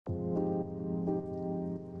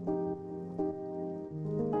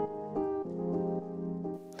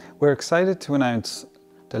We're excited to announce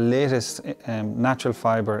the latest natural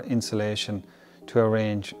fibre insulation to a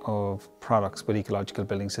range of products with Ecological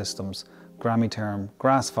Building Systems, Gramitherm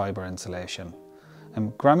grass fibre insulation.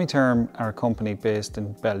 Gramitherm are a company based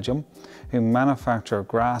in Belgium who manufacture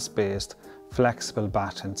grass-based flexible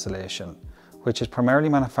batt insulation, which is primarily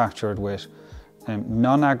manufactured with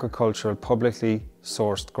non-agricultural publicly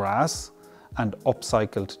sourced grass and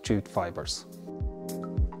upcycled jute fibres.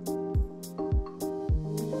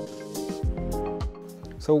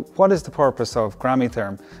 So what is the purpose of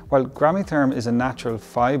Gramitherm? Well, Gramitherm is a natural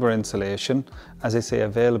fibre insulation, as I say,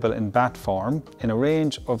 available in batt form in a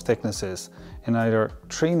range of thicknesses in either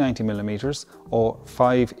 390mm or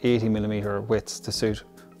 580mm widths to suit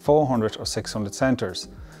 400 or 600 centres.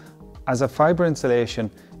 As a fibre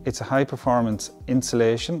insulation, it's a high performance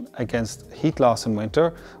insulation against heat loss in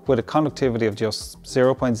winter with a conductivity of just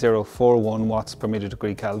 0.041 watts per metre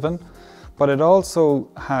degree Kelvin. But it also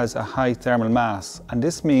has a high thermal mass, and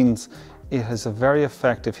this means it has a very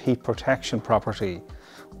effective heat protection property,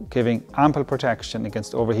 giving ample protection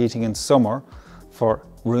against overheating in summer for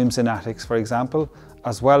rooms in attics, for example,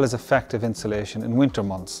 as well as effective insulation in winter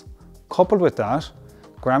months. Coupled with that,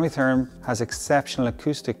 Gramitherm has exceptional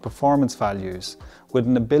acoustic performance values with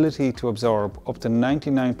an ability to absorb up to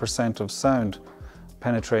 99% of sound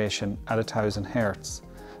penetration at 1000 Hz.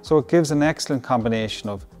 So it gives an excellent combination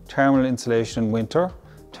of thermal insulation in winter,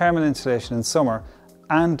 thermal insulation in summer,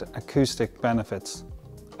 and acoustic benefits.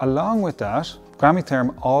 Along with that,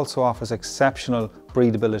 Gramitherm also offers exceptional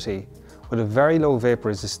breathability with a very low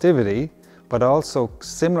vapor resistivity, but also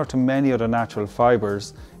similar to many other natural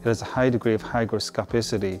fibres, it has a high degree of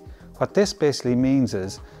hygroscopicity. What this basically means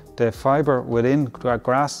is the fibre within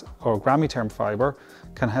grass or Gramitherm fibre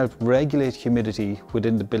can help regulate humidity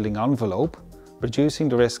within the building envelope, reducing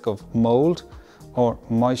the risk of mould or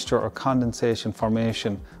moisture or condensation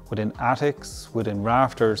formation within attics, within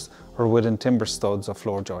rafters, or within timber studs or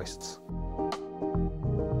floor joists.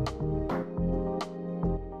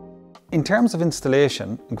 In terms of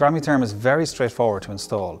installation, Gramitherm is very straightforward to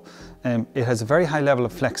install. It has a very high level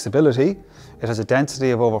of flexibility. It has a density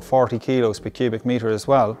of over 40 kilos per cubic metre as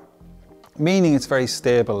well, meaning it's very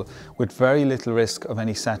stable with very little risk of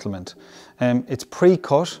any settlement. It's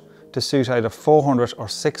pre-cut to suit either 400 or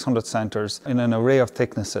 600 centres in an array of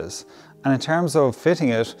thicknesses. And in terms of fitting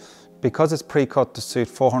it, because it's pre-cut to suit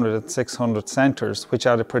 400 and 600 centres, which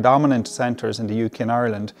are the predominant centres in the UK and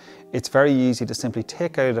Ireland, it's very easy to simply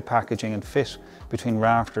take out of the packaging and fit between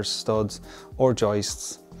rafters, studs or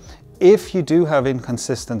joists. If you do have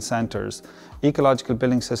inconsistent centres, Ecological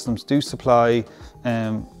Building Systems do supply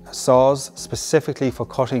saws specifically for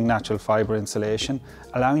cutting natural fibre insulation,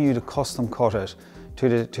 allowing you to custom cut it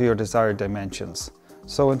to your desired dimensions.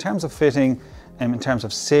 So in terms of fitting, in terms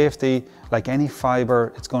of safety, like any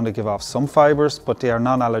fibre, it's going to give off some fibres, but they are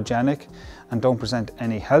non-allergenic and don't present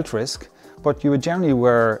any health risk. But you would generally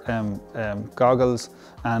wear goggles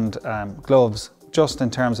and gloves just in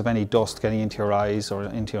terms of any dust getting into your eyes or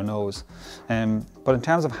into your nose. But in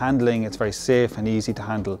terms of handling, it's very safe and easy to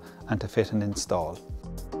handle and to fit and install.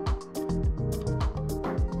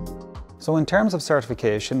 So in terms of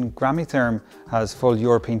certification, Gramitherm has full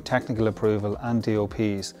European technical approval and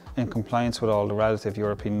DOPs in compliance with all the relative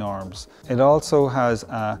European norms. It also has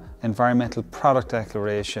an environmental product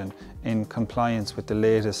declaration in compliance with the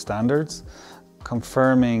latest standards,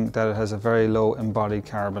 confirming that it has a very low embodied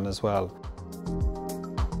carbon as well.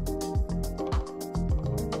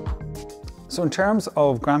 So in terms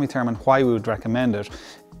of Gramitherm and why we would recommend it,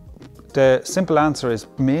 the simple answer is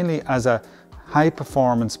mainly as a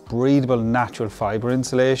high-performance, breathable natural fibre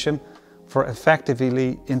insulation for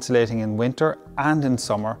effectively insulating in winter and in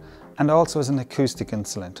summer, and also as an acoustic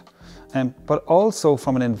insulant. But also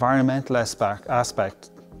from an environmental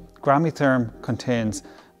aspect, Gramitherm contains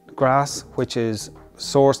grass which is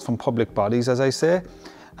sourced from public bodies, as I say,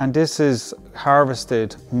 and this is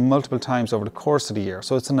harvested multiple times over the course of the year.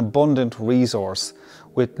 So it's an abundant resource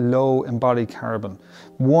with low embodied carbon.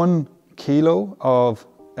 1 kilo of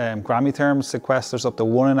Gramitherm sequesters up to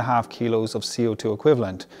 1.5 kilos of CO2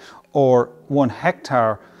 equivalent, or 1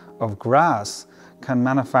 hectare of grass can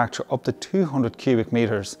manufacture up to 200 cubic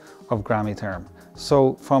metres of Gramitherm.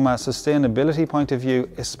 So from a sustainability point of view,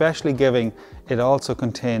 especially given it also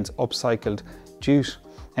contains upcycled jute,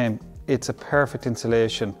 it's a perfect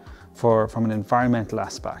insulation from an environmental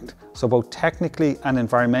aspect. So both technically and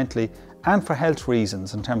environmentally, and for health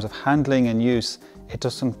reasons in terms of handling and use, it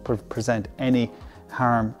doesn't present any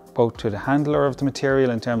harm both to the handler of the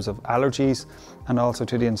material in terms of allergies and also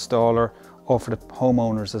to the installer or for the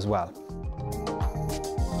homeowners as well.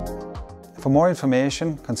 For more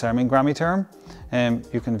information concerning Gramitherm,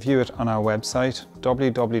 You can view it on our website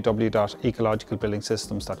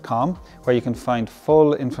www.ecologicalbuildingsystems.com, where you can find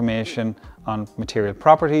full information on material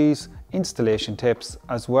properties, installation tips,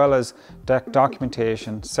 as well as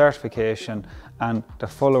documentation, certification and the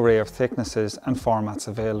full array of thicknesses and formats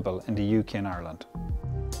available in the UK and Ireland.